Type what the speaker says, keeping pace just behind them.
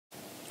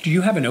Do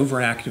you have an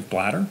overactive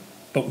bladder,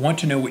 but want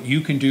to know what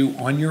you can do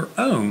on your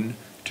own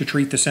to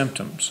treat the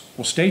symptoms?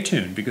 Well, stay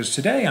tuned, because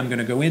today I'm going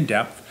to go in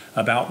depth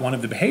about one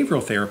of the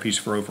behavioral therapies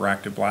for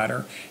overactive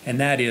bladder, and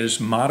that is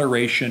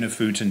moderation of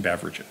foods and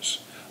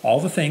beverages. All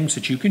the things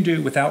that you can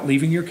do without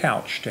leaving your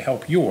couch to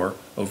help your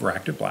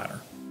overactive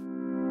bladder.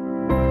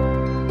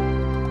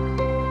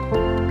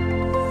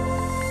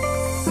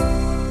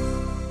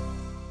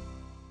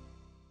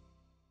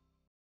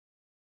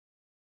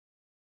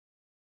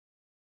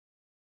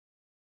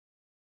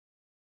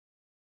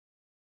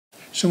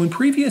 So in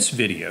previous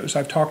videos,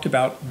 I've talked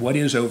about what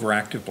is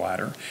overactive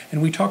bladder,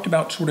 and we talked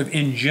about sort of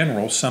in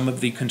general some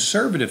of the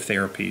conservative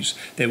therapies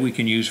that we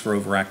can use for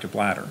overactive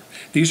bladder.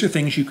 These are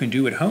things you can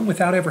do at home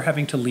without ever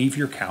having to leave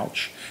your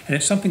couch, and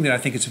it's something that I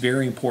think is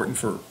very important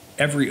for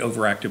every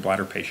overactive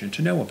bladder patient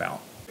to know about.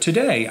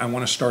 Today, I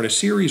want to start a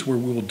series where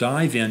we will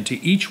dive into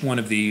each one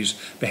of these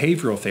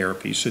behavioral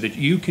therapies so that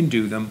you can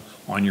do them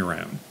on your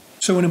own.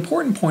 So an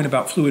important point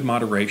about fluid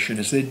moderation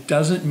is that it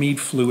doesn't mean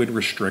fluid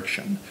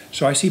restriction.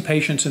 So I see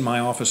patients in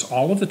my office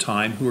all of the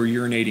time who are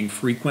urinating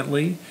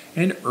frequently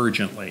and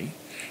urgently,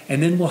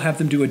 and then we'll have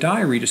them do a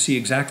diary to see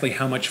exactly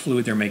how much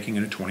fluid they're making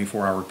in a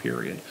 24-hour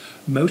period.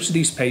 Most of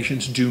these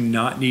patients do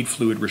not need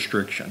fluid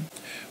restriction.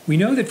 We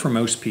know that for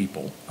most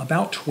people,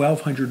 about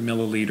 1,200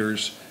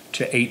 milliliters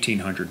to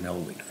 1,800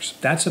 milliliters.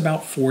 That's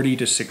about 40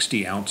 to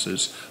 60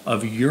 ounces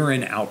of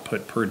urine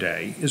output per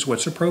day is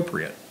what's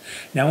appropriate.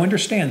 Now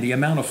understand, the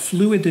amount of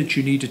fluid that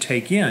you need to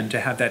take in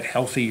to have that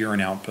healthy urine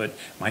output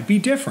might be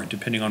different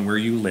depending on where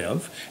you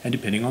live and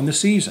depending on the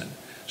season.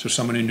 So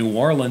someone in New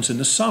Orleans in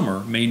the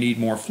summer may need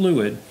more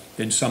fluid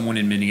than someone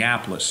in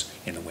Minneapolis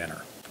in the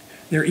winter.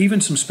 There are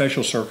even some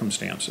special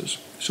circumstances.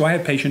 So I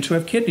have patients who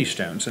have kidney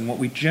stones, and what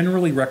we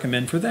generally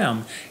recommend for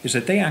them is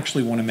that they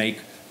actually want to make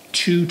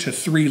 2 to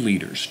 3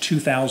 liters,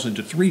 2,000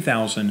 to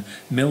 3,000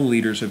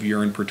 milliliters of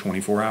urine per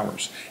 24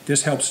 hours.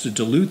 This helps to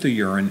dilute the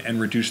urine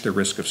and reduce the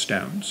risk of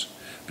stones.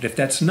 But if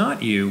that's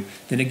not you,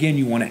 then again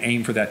you want to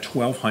aim for that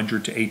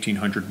 1,200 to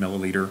 1,800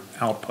 milliliter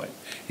output.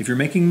 If you're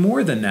making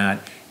more than that,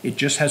 it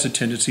just has a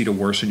tendency to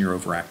worsen your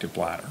overactive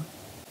bladder.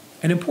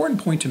 An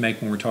important point to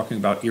make when we're talking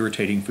about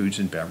irritating foods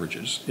and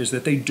beverages is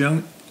that they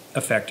don't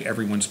affect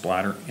everyone's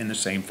bladder in the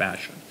same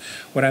fashion.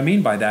 What I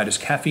mean by that is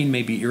caffeine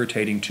may be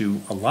irritating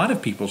to a lot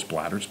of people's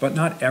bladders, but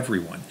not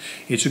everyone.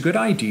 It's a good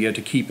idea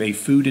to keep a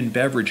food and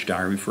beverage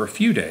diary for a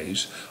few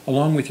days,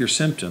 along with your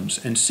symptoms,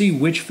 and see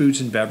which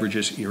foods and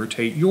beverages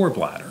irritate your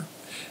bladder.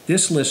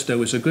 This list,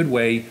 though, is a good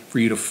way for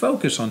you to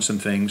focus on some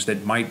things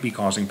that might be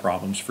causing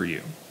problems for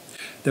you.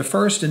 The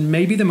first and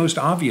maybe the most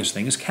obvious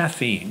thing is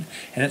caffeine,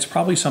 and it's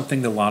probably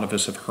something that a lot of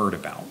us have heard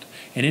about.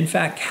 And in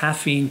fact,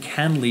 caffeine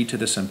can lead to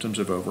the symptoms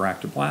of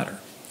overactive bladder.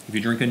 If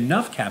you drink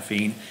enough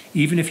caffeine,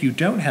 even if you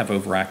don't have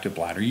overactive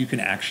bladder, you can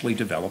actually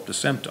develop the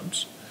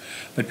symptoms.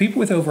 But people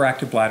with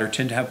overactive bladder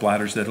tend to have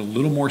bladders that are a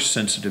little more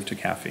sensitive to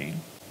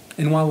caffeine.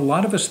 And while a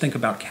lot of us think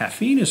about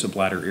caffeine as a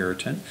bladder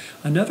irritant,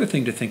 another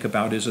thing to think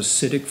about is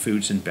acidic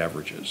foods and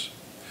beverages.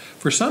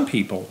 For some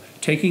people,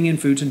 taking in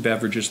foods and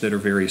beverages that are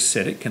very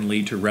acidic can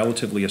lead to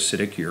relatively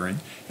acidic urine,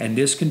 and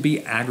this can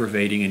be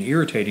aggravating and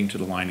irritating to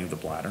the lining of the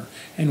bladder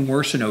and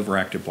worsen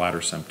overactive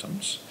bladder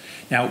symptoms.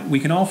 Now,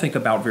 we can all think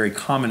about very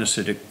common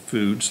acidic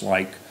foods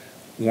like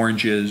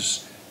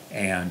oranges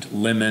and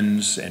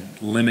lemons and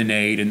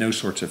lemonade and those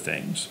sorts of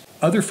things.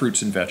 Other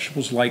fruits and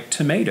vegetables like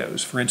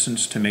tomatoes, for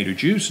instance, tomato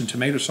juice and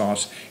tomato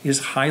sauce is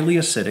highly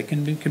acidic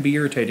and can be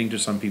irritating to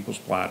some people's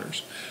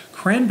bladders.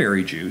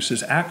 Cranberry juice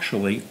is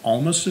actually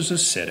almost as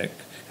acidic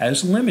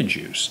as lemon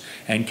juice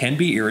and can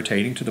be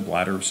irritating to the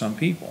bladder of some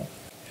people.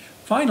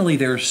 Finally,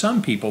 there are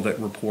some people that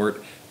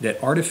report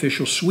that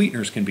artificial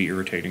sweeteners can be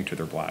irritating to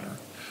their bladder.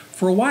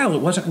 For a while,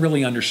 it wasn't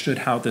really understood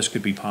how this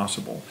could be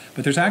possible,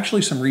 but there's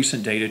actually some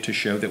recent data to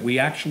show that we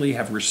actually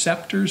have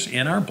receptors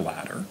in our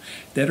bladder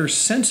that are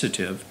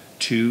sensitive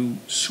to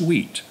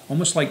sweet,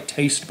 almost like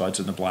taste buds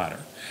in the bladder.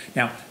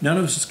 Now, none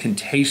of us can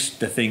taste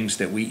the things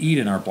that we eat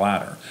in our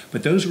bladder,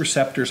 but those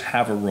receptors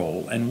have a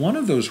role, and one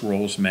of those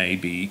roles may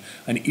be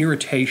an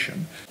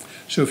irritation.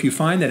 So if you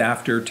find that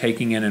after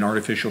taking in an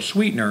artificial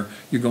sweetener,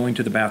 you're going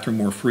to the bathroom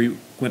more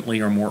frequently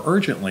or more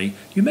urgently,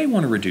 you may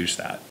want to reduce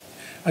that.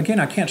 Again,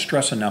 I can't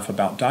stress enough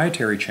about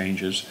dietary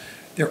changes.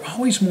 They're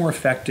always more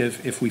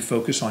effective if we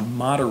focus on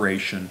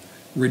moderation,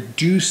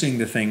 reducing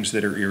the things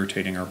that are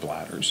irritating our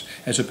bladders,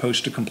 as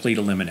opposed to complete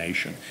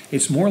elimination.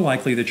 It's more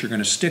likely that you're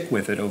going to stick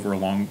with it over a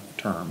long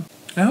term.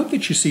 I hope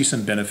that you see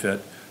some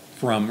benefit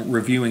from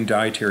reviewing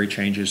dietary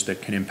changes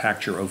that can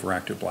impact your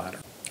overactive bladder.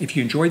 If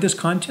you enjoyed this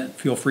content,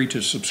 feel free to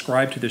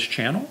subscribe to this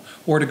channel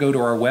or to go to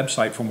our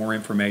website for more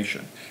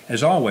information.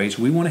 As always,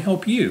 we want to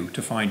help you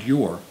to find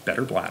your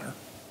better bladder.